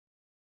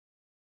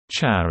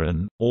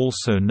Charon,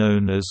 also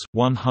known as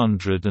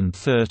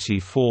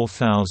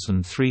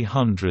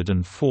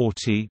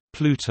 134,340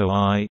 Pluto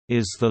I,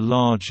 is the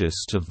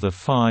largest of the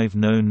 5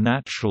 known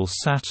natural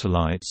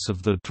satellites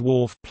of the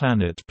dwarf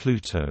planet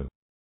Pluto.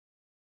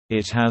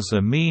 It has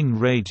a mean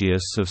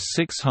radius of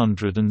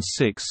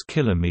 606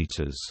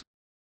 kilometers.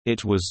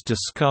 It was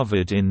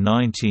discovered in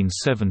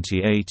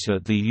 1978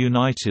 at the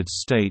United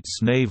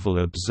States Naval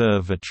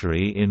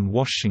Observatory in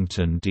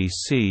Washington,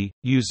 D.C.,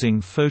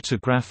 using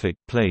photographic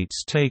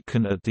plates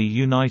taken at the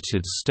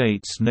United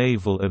States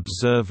Naval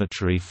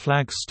Observatory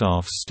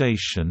Flagstaff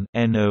Station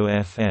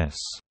 (NOFS).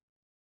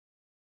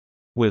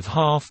 With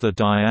half the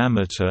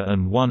diameter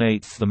and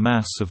 1/8 the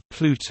mass of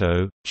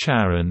Pluto,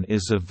 Charon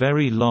is a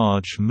very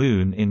large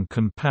moon in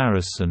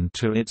comparison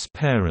to its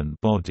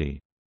parent body.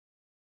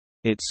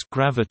 Its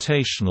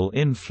gravitational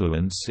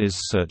influence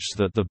is such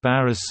that the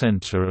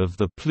barycenter of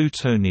the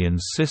Plutonian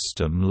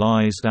system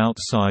lies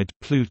outside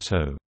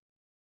Pluto.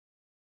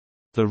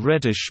 The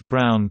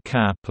reddish-brown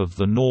cap of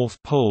the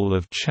north pole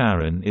of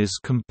Charon is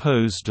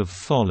composed of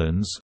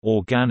tholins,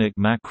 organic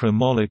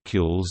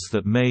macromolecules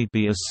that may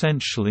be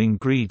essential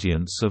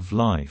ingredients of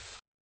life.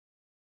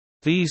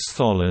 These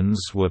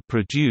tholins were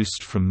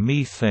produced from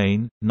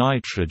methane,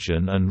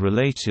 nitrogen and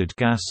related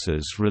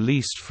gases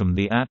released from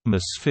the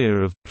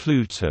atmosphere of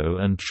Pluto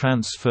and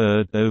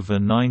transferred over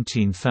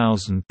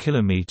 19,000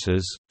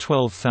 kilometers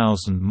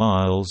 (12,000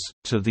 miles)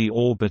 to the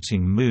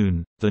orbiting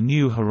Moon. The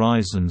New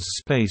Horizons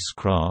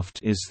spacecraft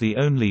is the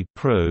only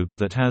probe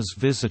that has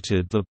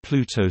visited the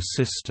Pluto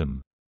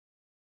system.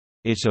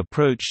 It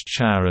approached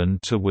Charon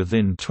to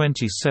within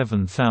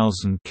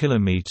 27,000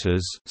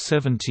 kilometers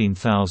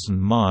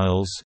 (17,000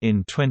 miles)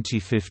 in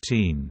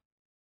 2015.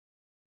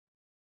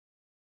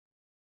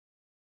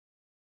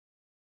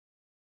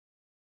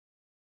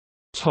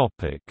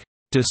 Topic: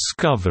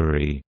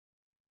 Discovery.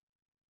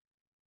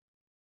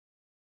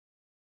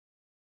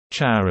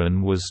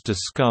 Charon was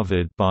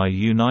discovered by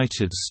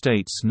United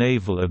States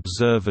Naval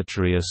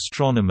Observatory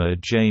astronomer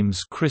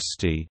James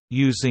Christie,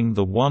 using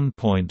the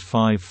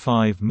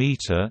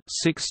 1.55-meter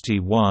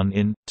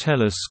 (61"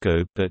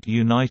 telescope at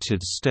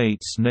United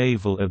States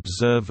Naval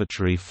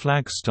Observatory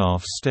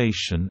Flagstaff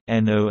Station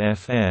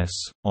 (NOFS).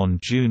 On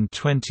June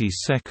 22,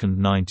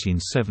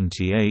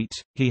 1978,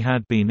 he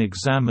had been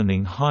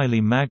examining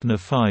highly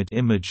magnified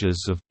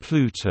images of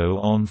Pluto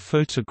on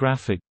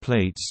photographic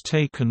plates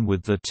taken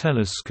with the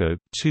telescope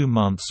 2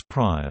 months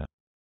prior.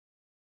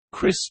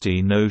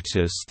 Christie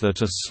noticed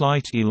that a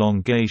slight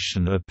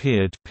elongation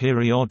appeared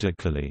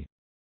periodically.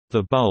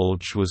 The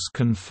bulge was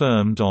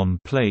confirmed on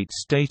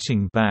plates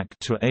dating back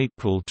to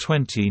April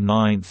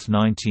 29,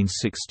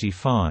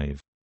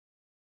 1965.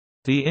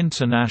 The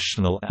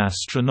International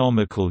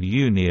Astronomical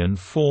Union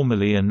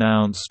formally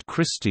announced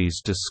Christie's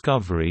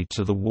discovery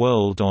to the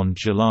world on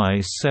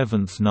July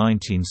 7,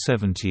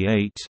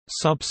 1978.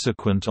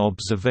 Subsequent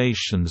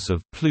observations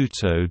of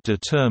Pluto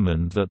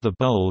determined that the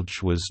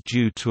bulge was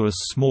due to a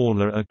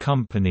smaller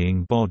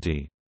accompanying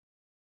body.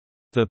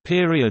 The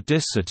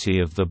periodicity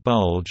of the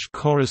bulge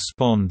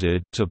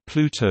corresponded to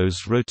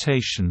Pluto's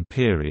rotation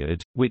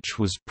period, which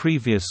was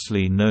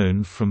previously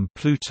known from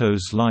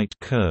Pluto's light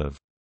curve.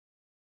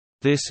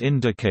 This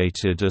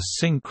indicated a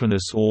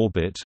synchronous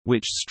orbit,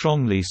 which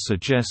strongly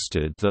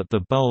suggested that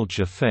the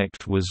bulge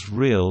effect was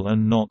real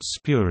and not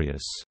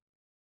spurious.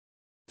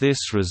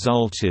 This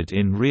resulted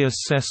in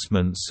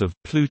reassessments of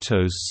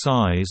Pluto's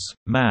size,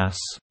 mass,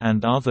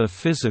 and other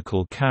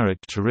physical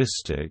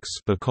characteristics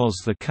because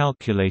the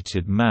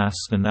calculated mass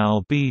and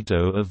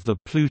albedo of the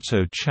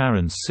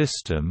Pluto-Charon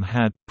system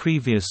had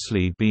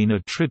previously been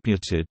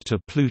attributed to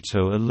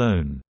Pluto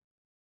alone.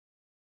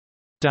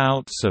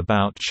 Doubts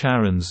about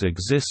Charon's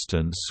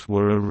existence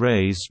were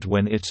erased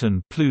when it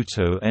and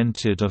Pluto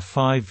entered a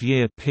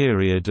 5-year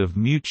period of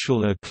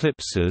mutual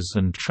eclipses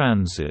and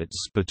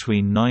transits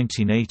between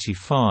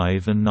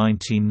 1985 and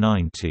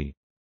 1990.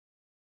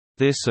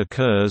 This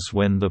occurs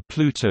when the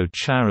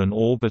Pluto-Charon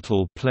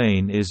orbital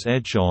plane is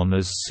edge-on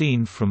as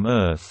seen from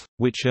Earth,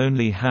 which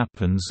only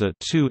happens at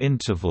 2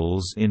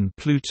 intervals in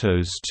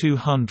Pluto's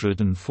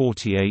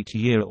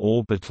 248-year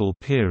orbital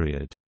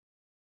period.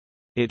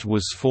 It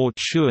was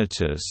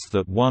fortuitous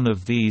that one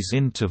of these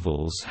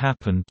intervals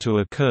happened to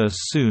occur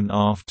soon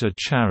after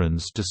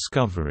Charon's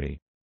discovery.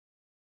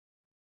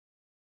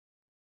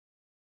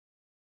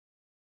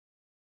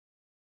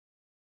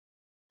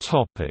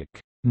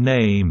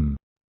 Name.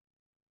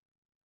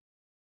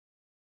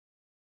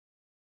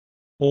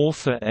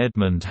 Author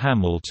Edmund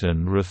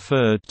Hamilton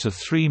referred to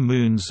 3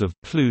 moons of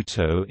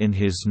Pluto in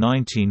his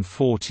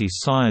 1940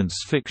 science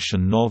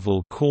fiction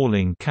novel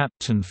Calling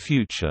Captain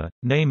Future,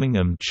 naming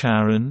them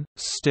Charon,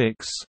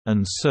 Styx,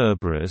 and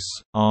Cerberus.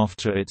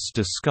 After its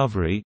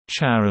discovery,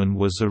 Charon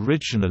was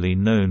originally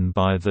known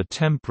by the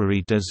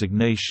temporary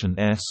designation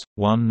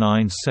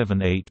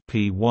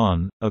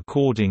S1978P1,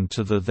 according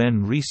to the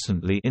then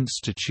recently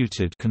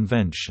instituted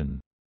convention.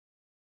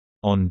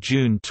 On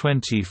June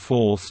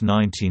 24,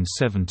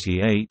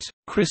 1978,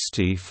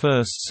 Christie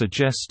first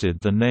suggested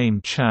the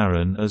name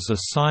Charon as a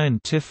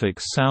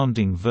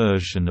scientific-sounding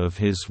version of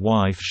his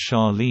wife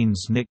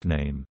Charlene's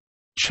nickname,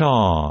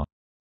 Char.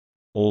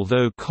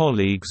 Although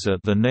colleagues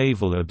at the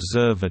Naval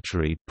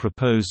Observatory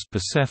proposed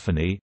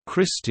Persephone,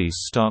 Christie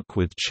stuck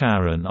with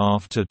Charon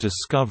after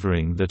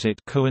discovering that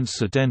it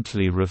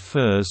coincidentally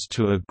refers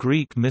to a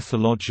Greek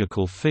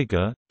mythological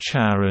figure.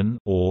 Charon,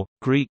 or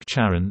Greek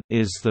Charon,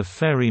 is the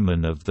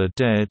ferryman of the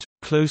dead,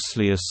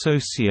 closely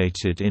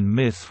associated in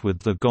myth with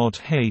the god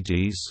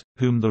Hades,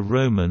 whom the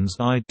Romans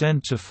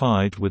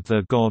identified with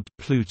their god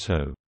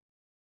Pluto.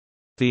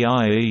 The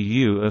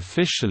IAU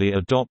officially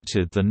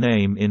adopted the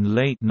name in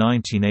late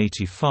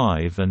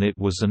 1985 and it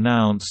was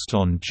announced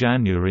on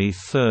January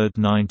 3,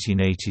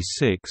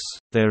 1986.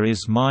 There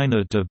is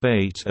minor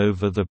debate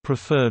over the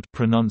preferred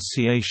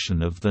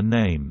pronunciation of the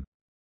name.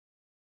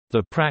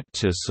 The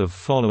practice of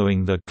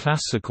following the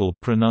classical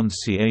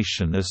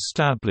pronunciation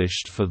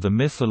established for the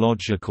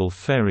mythological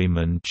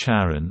ferryman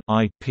Charon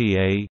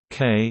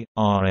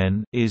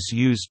is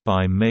used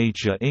by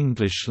major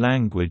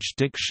English-language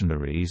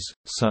dictionaries,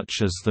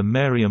 such as the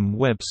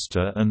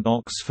Merriam-Webster and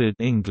Oxford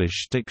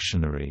English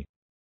Dictionary.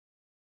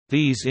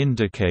 These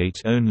indicate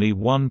only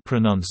one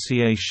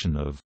pronunciation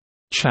of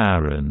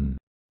Charon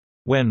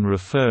when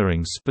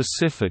referring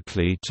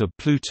specifically to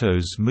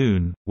Pluto's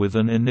moon, with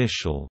an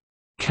initial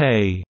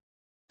K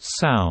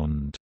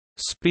sound.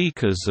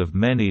 Speakers of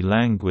many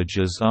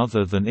languages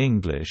other than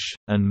English,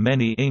 and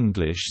many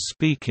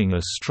English-speaking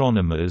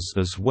astronomers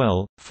as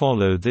well,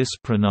 follow this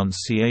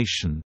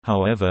pronunciation.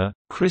 However,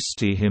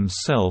 Christie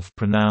himself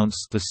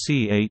pronounced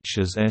the ch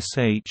as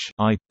sh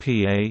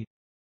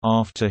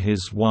after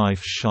his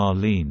wife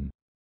Charlene.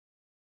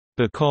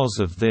 Because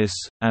of this,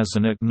 as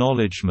an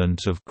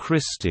acknowledgement of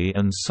Christie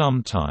and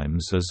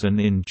sometimes as an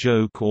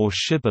in-joke or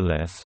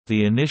shibboleth,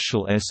 the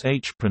initial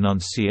sh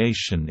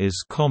pronunciation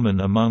is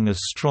common among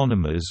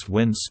astronomers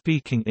when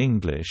speaking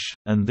English,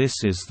 and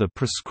this is the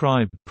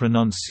prescribed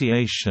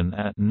pronunciation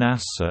at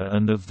NASA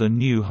and of the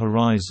New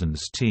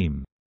Horizons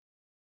team.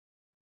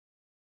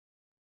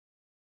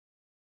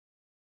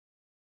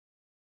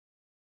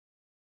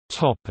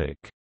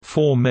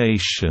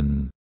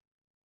 Formation.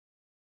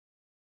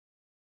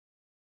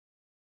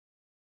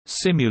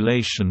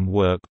 Simulation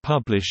work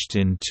published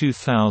in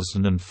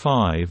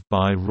 2005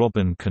 by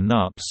Robin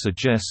Canup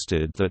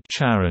suggested that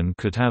Charon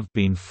could have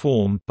been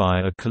formed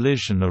by a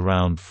collision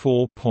around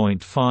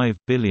 4.5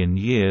 billion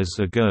years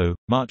ago,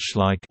 much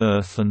like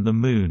Earth and the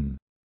Moon.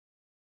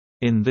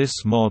 In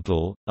this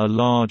model, a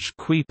large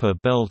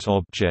Kuiper belt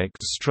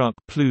object struck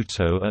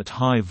Pluto at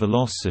high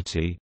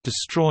velocity,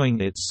 destroying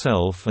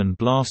itself and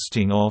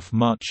blasting off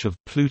much of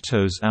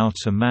Pluto's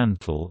outer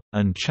mantle,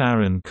 and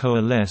Charon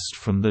coalesced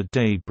from the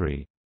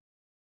debris.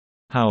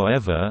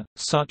 However,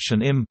 such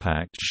an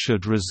impact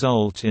should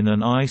result in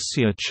an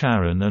icier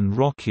Charon and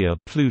rockier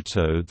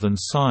Pluto than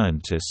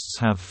scientists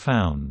have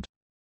found.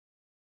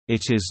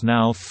 It is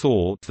now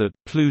thought that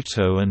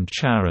Pluto and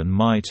Charon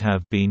might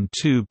have been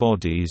two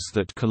bodies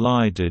that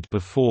collided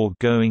before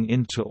going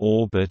into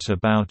orbit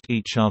about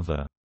each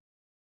other.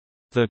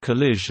 The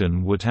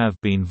collision would have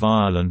been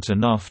violent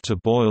enough to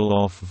boil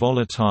off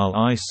volatile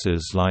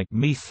ices like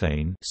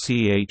methane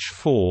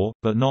 (CH4),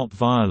 but not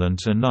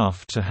violent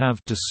enough to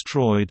have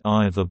destroyed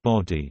either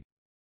body.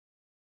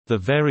 The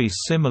very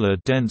similar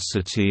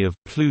density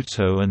of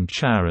Pluto and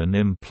Charon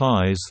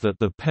implies that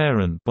the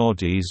parent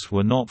bodies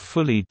were not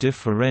fully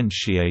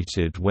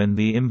differentiated when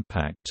the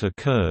impact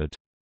occurred.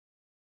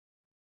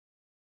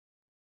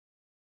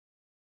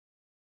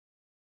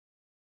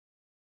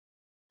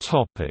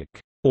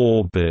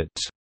 Orbit.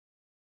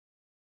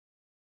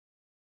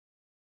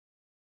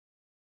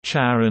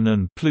 Charon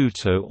and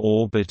Pluto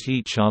orbit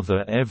each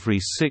other every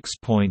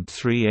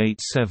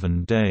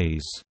 6.387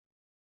 days.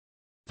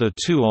 The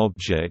two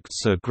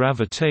objects are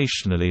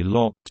gravitationally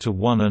locked to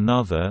one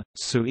another,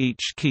 so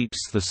each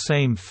keeps the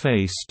same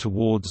face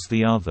towards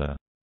the other.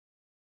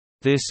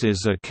 This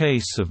is a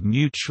case of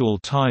mutual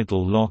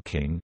tidal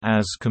locking,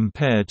 as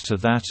compared to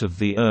that of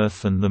the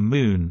Earth and the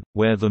Moon,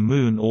 where the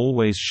Moon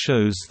always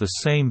shows the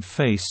same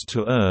face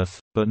to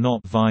Earth, but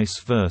not vice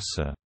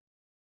versa.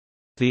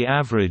 The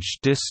average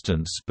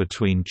distance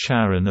between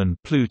Charon and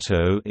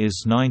Pluto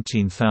is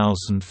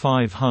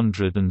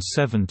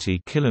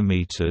 19,570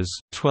 kilometers,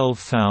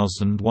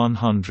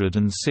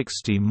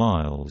 12,160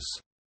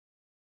 miles.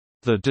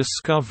 The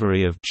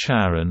discovery of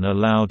Charon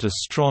allowed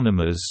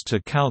astronomers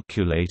to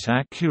calculate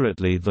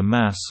accurately the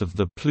mass of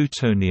the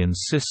Plutonian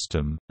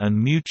system,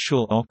 and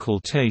mutual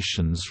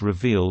occultations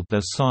revealed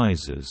their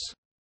sizes.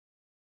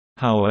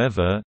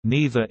 However,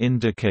 neither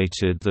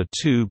indicated the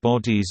two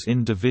bodies'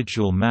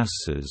 individual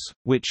masses,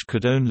 which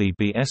could only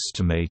be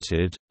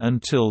estimated,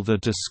 until the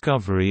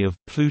discovery of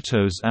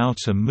Pluto's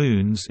outer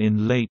moons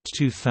in late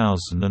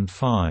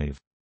 2005.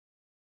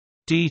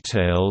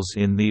 Details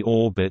in the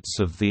orbits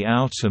of the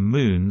outer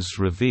moons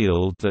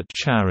revealed that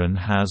Charon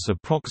has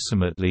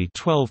approximately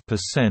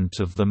 12%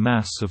 of the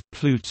mass of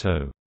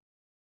Pluto.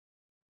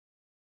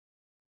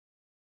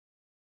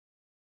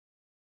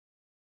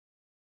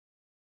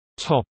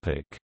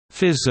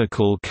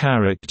 Physical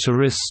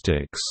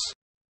characteristics.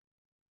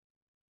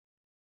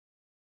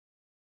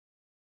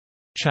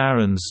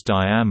 Charon's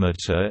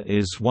diameter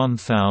is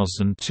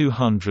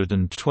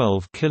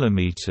 1,212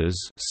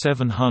 kilometers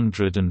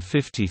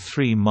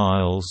 (753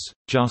 miles),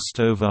 just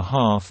over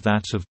half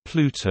that of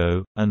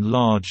Pluto, and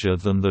larger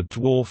than the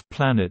dwarf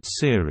planet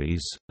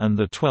Ceres, and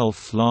the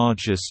 12th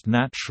largest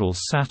natural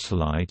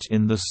satellite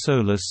in the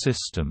Solar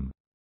System.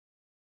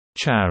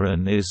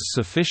 Charon is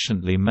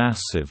sufficiently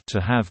massive to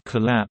have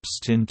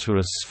collapsed into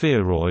a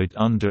spheroid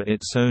under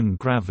its own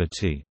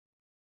gravity.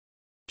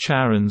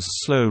 Charon's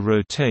slow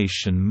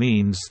rotation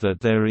means that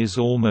there is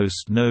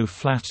almost no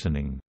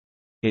flattening.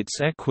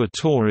 Its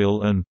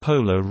equatorial and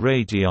polar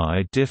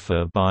radii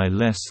differ by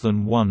less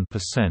than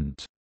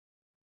 1%.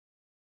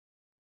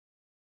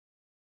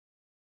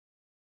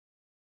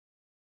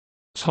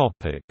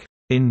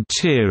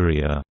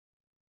 Interior.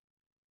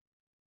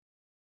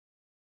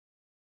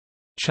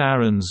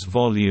 Charon's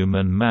volume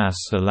and mass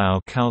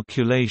allow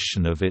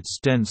calculation of its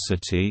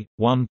density,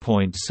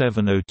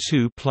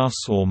 1.702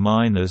 plus or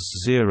minus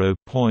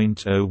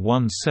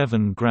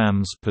 0.017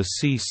 grams per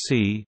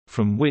cc,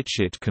 from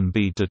which it can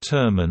be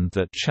determined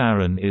that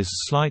Charon is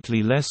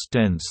slightly less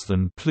dense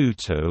than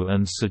Pluto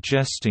and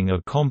suggesting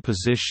a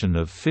composition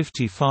of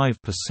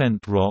 55%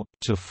 rock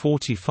to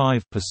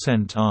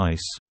 45%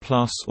 ice,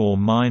 plus or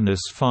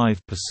minus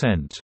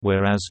 5%,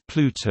 whereas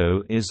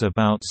Pluto is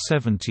about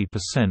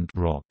 70%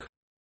 rock.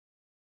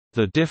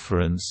 The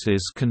difference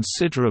is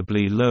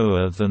considerably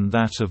lower than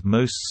that of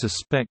most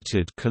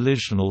suspected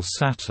collisional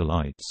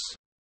satellites.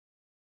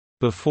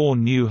 Before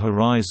New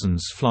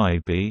Horizons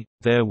flyby,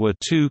 there were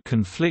two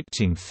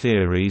conflicting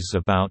theories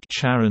about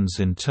Charon's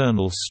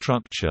internal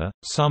structure.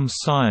 Some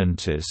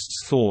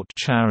scientists thought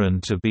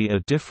Charon to be a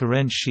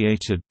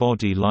differentiated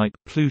body like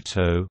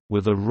Pluto,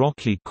 with a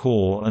rocky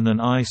core and an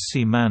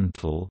icy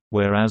mantle,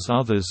 whereas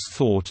others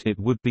thought it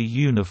would be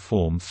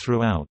uniform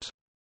throughout.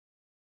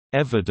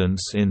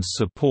 Evidence in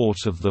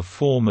support of the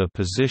former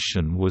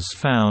position was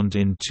found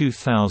in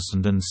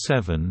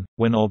 2007,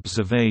 when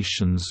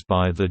observations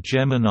by the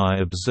Gemini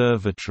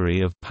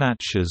Observatory of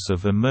patches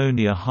of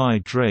ammonia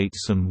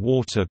hydrates and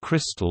water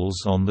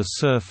crystals on the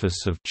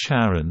surface of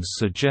Charon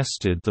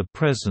suggested the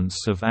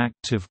presence of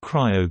active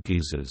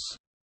cryogeysers.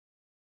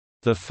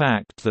 The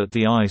fact that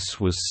the ice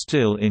was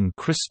still in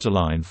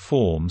crystalline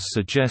form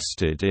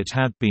suggested it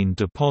had been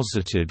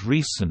deposited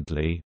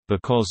recently,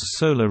 because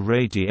solar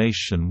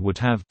radiation would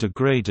have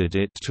degraded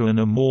it to an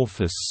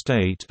amorphous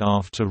state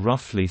after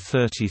roughly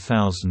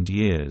 30,000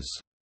 years.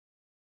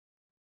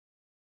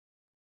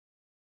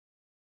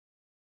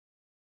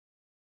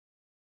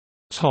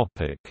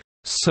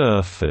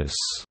 Surface.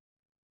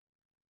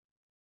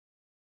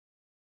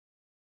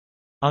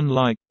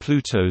 Unlike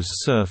Pluto's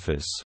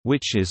surface,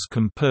 which is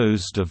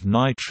composed of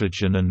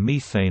nitrogen and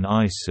methane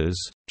ices,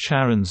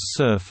 Charon's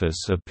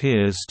surface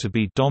appears to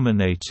be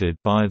dominated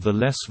by the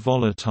less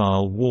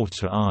volatile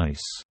water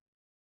ice.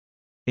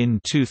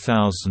 In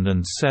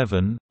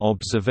 2007,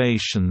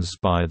 observations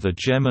by the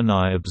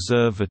Gemini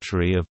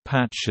Observatory of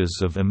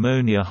patches of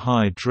ammonia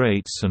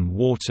hydrates and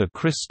water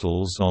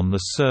crystals on the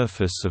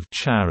surface of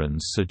Charon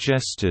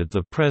suggested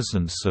the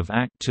presence of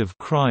active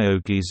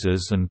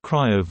cryogeysers and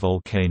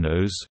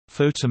cryovolcanoes.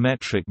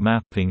 Photometric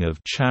mapping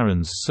of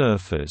Charon's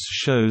surface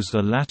shows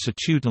a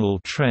latitudinal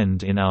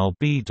trend in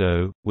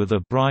albedo, with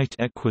a bright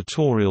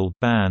equatorial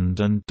band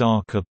and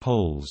darker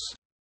poles.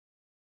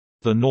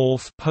 The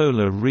North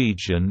Polar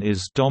region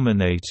is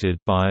dominated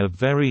by a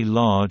very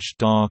large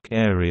dark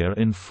area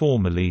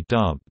informally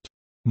dubbed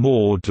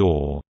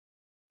Mordor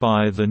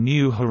by the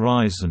New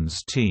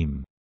Horizons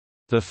team.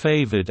 The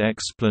favored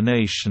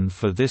explanation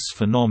for this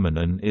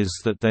phenomenon is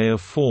that they are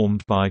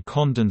formed by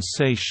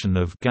condensation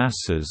of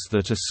gases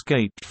that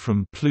escaped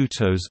from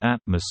Pluto's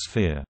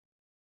atmosphere.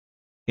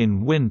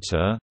 In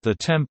winter, the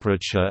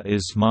temperature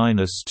is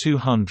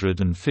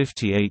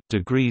 -258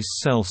 degrees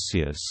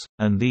Celsius,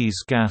 and these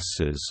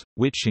gases,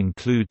 which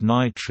include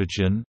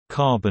nitrogen,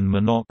 carbon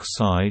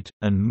monoxide,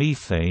 and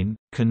methane,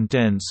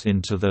 condense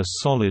into their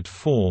solid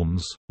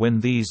forms. When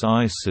these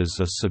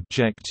ices are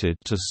subjected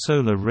to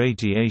solar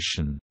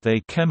radiation, they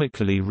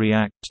chemically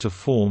react to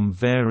form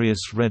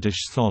various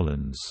reddish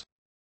tholins.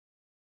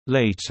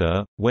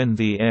 Later, when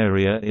the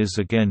area is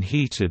again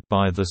heated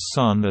by the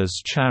Sun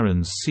as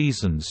Charon's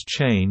seasons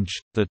change,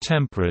 the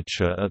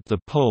temperature at the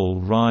pole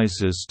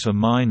rises to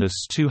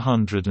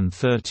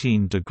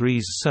 -213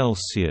 degrees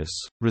Celsius,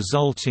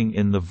 resulting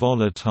in the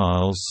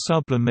volatiles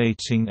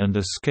sublimating and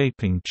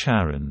escaping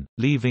Charon,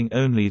 leaving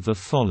only the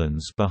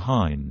tholins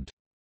behind.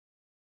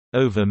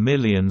 Over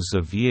millions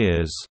of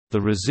years,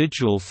 the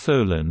residual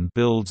tholin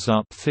builds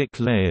up thick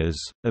layers,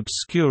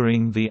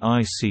 obscuring the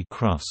icy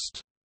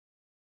crust.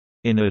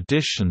 In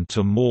addition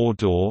to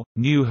Mordor,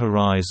 New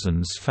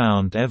Horizons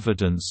found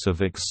evidence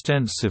of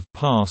extensive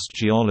past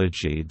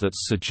geology that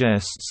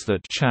suggests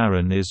that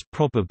Charon is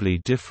probably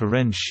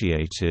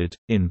differentiated.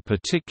 In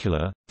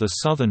particular, the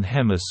southern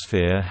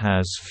hemisphere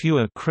has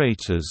fewer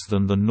craters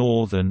than the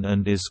northern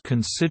and is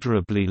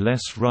considerably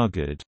less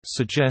rugged,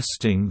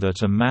 suggesting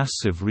that a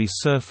massive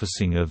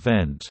resurfacing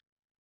event,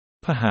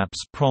 perhaps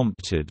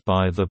prompted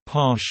by the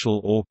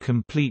partial or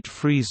complete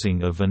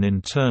freezing of an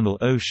internal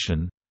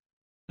ocean,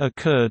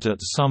 occurred at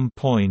some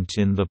point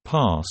in the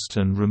past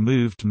and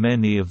removed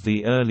many of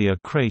the earlier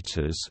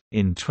craters.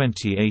 In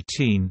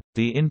 2018,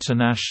 the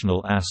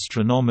International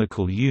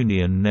Astronomical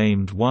Union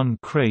named one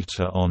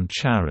crater on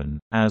Charon,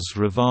 as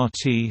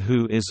Revati,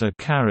 who is a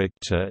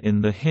character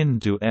in the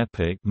Hindu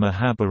epic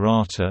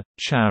Mahabharata.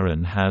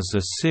 Charon has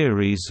a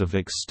series of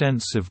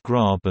extensive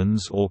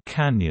grabens or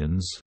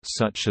canyons,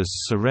 such as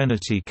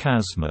Serenity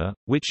Chasma,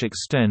 which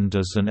extend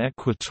as an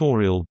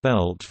equatorial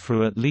belt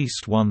for at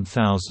least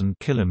 1,000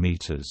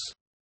 kilometers.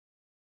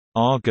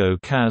 Argo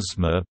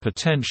Chasma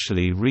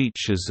potentially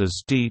reaches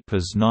as deep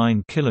as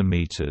 9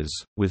 km,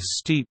 with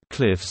steep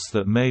cliffs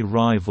that may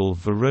rival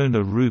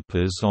Verona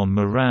Rupas on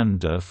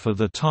Miranda for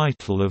the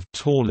title of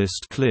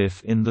tallest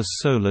cliff in the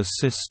Solar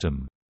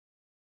System.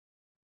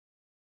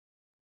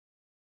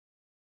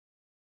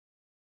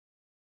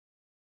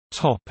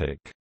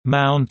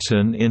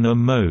 Mountain in a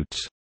moat.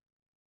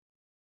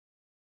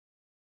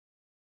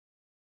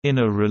 In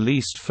a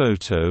released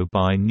photo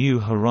by New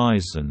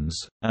Horizons,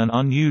 an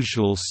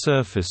unusual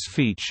surface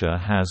feature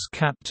has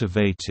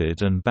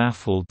captivated and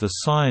baffled the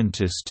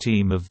scientist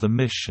team of the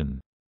mission.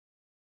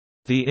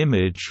 The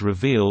image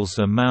reveals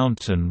a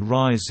mountain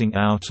rising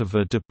out of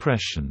a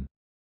depression.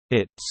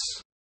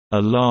 "It's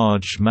a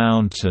large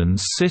mountain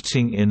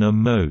sitting in a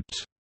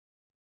moat,"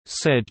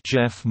 said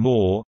Jeff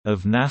Moore,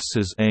 of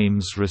NASA's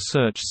Ames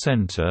Research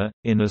Center,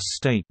 in a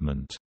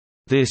statement.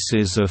 "This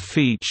is a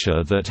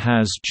feature that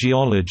has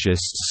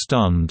geologists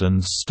stunned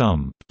and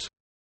stumped,"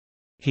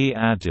 he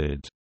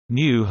added.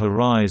 New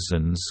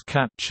Horizons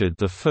captured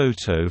the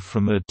photo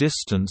from a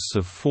distance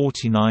of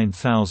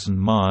 49,000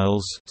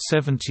 miles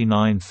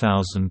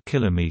 (79,000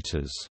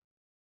 kilometers).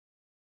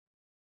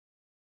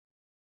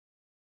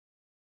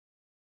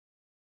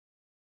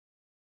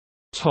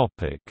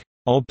 Topic: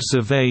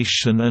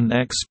 Observation and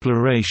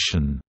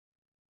exploration.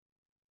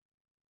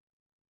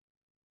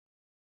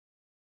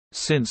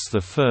 Since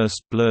the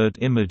first blurred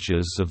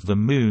images of the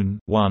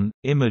Moon,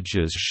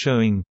 images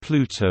showing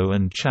Pluto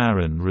and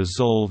Charon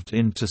resolved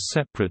into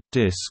separate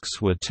disks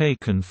were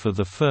taken for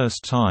the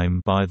first time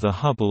by the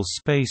Hubble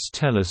Space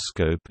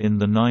Telescope in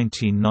the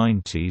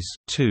 1990s.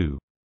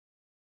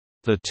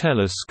 The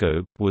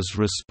telescope was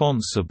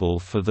responsible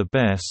for the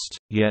best,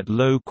 yet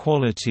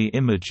low-quality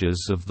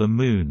images of the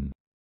Moon.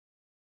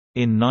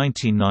 In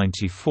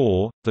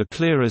 1994, the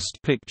clearest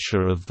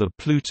picture of the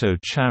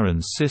Pluto-Charon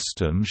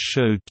system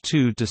showed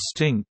two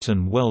distinct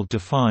and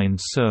well-defined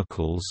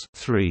circles.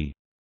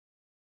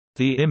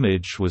 The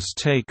image was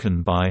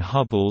taken by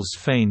Hubble's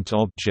Faint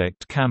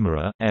Object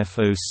Camera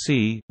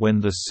 (FOC)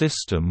 when the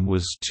system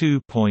was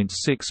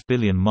 2.6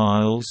 billion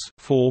miles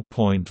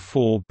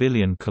 (4.4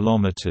 billion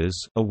kilometers)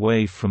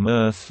 away from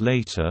Earth.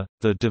 Later,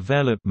 the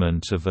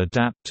development of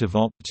adaptive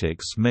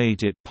optics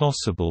made it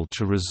possible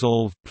to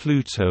resolve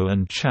Pluto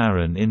and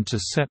Charon into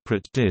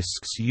separate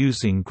disks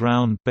using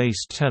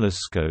ground-based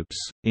telescopes.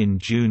 In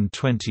June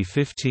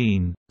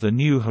 2015, the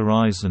New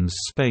Horizons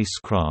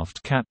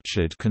spacecraft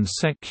captured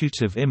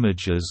consecutive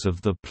images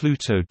of the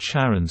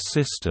Pluto-Charon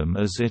system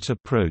as it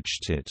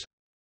approached it.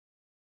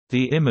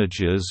 The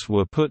images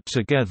were put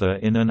together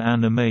in an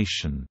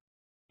animation.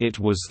 It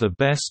was the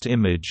best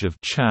image of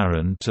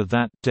Charon to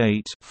that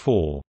date.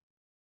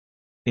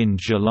 In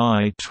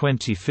July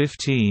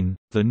 2015,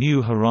 the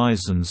New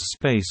Horizons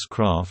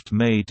spacecraft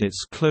made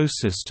its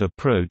closest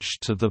approach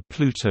to the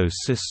Pluto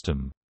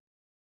system.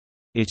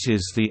 It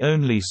is the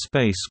only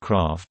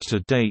spacecraft to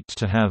date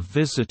to have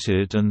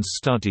visited and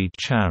studied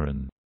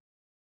Charon.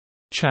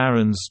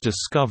 Charon's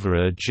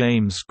discoverer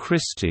James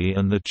Christie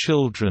and the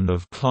children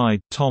of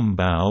Clyde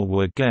Tombaugh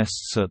were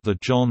guests at the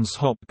Johns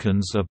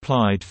Hopkins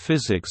Applied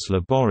Physics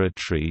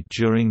Laboratory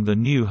during the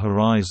New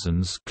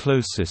Horizons'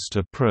 closest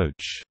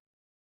approach.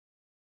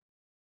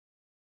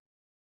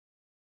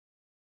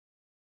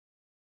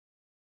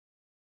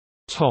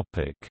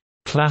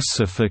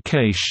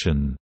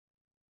 Classification.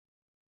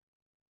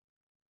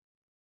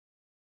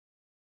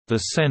 The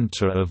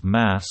center of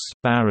mass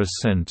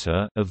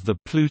barycenter of the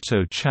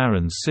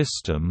Pluto-Charon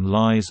system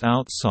lies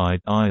outside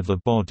either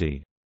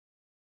body.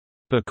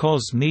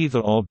 Because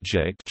neither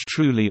object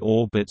truly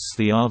orbits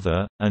the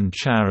other, and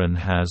Charon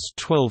has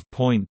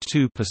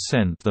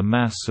 12.2% the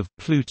mass of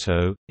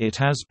Pluto, it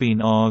has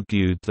been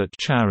argued that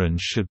Charon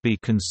should be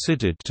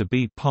considered to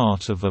be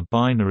part of a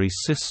binary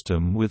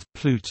system with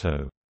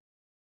Pluto.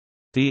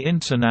 The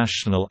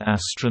International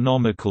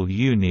Astronomical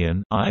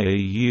Union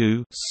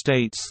 (IAU)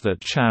 states that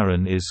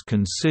Charon is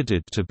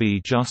considered to be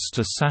just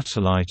a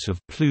satellite of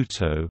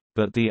Pluto,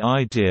 but the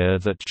idea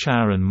that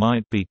Charon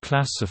might be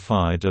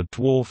classified a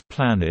dwarf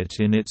planet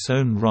in its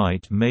own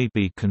right may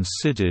be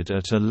considered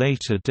at a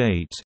later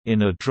date.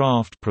 In a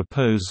draft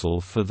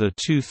proposal for the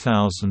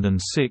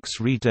 2006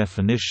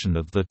 redefinition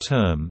of the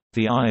term,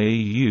 the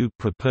IAU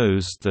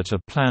proposed that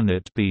a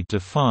planet be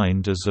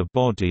defined as a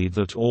body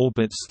that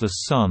orbits the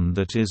Sun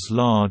that is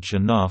large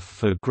enough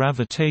for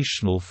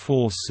gravitational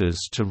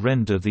forces to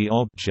render the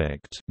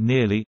object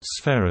nearly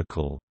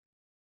spherical.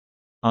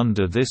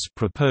 Under this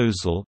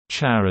proposal,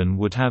 Charon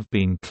would have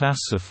been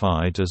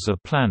classified as a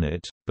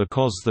planet,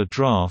 because the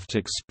draft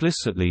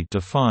explicitly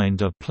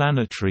defined a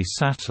planetary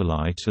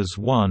satellite as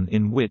one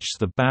in which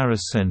the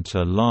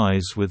barycenter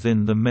lies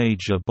within the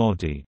major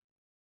body.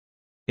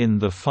 In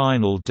the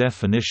final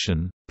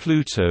definition,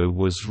 Pluto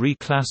was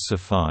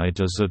reclassified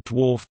as a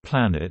dwarf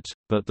planet,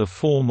 but the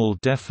formal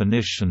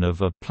definition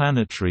of a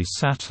planetary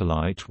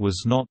satellite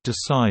was not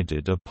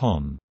decided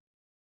upon.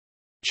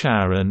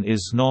 Charon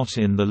is not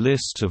in the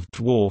list of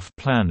dwarf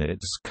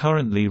planets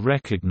currently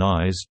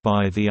recognized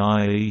by the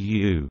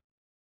IAU.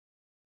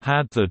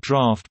 Had the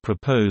draft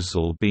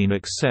proposal been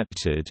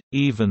accepted,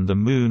 even the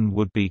Moon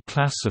would be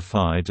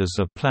classified as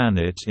a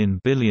planet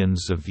in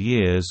billions of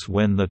years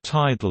when the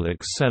tidal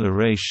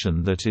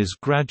acceleration that is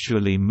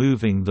gradually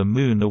moving the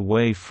Moon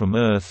away from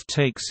Earth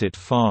takes it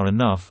far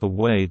enough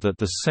away that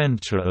the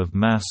center of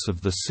mass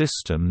of the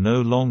system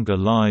no longer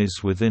lies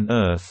within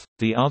Earth.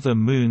 The other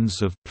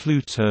moons of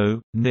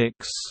Pluto,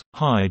 Nix,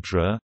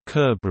 Hydra,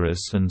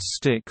 Kerberos and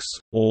Styx,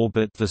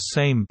 orbit the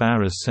same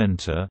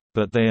barycenter,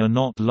 but they are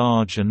not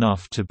large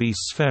enough to be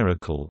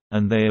spherical,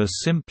 and they are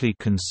simply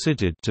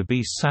considered to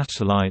be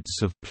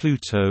satellites of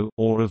Pluto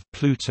or of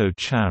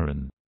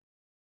Pluto-Charon.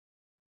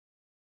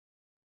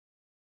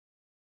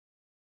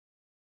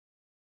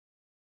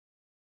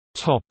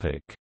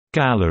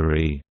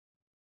 Gallery.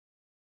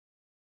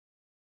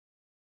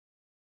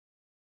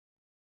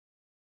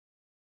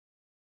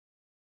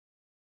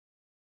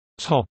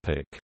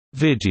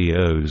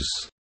 Videos.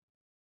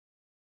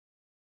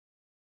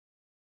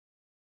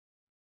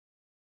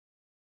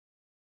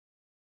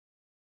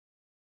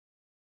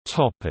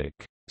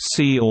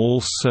 See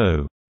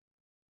also: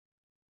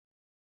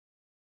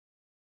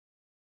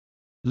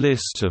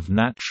 List of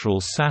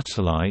natural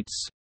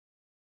satellites.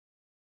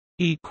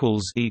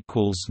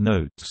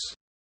 Notes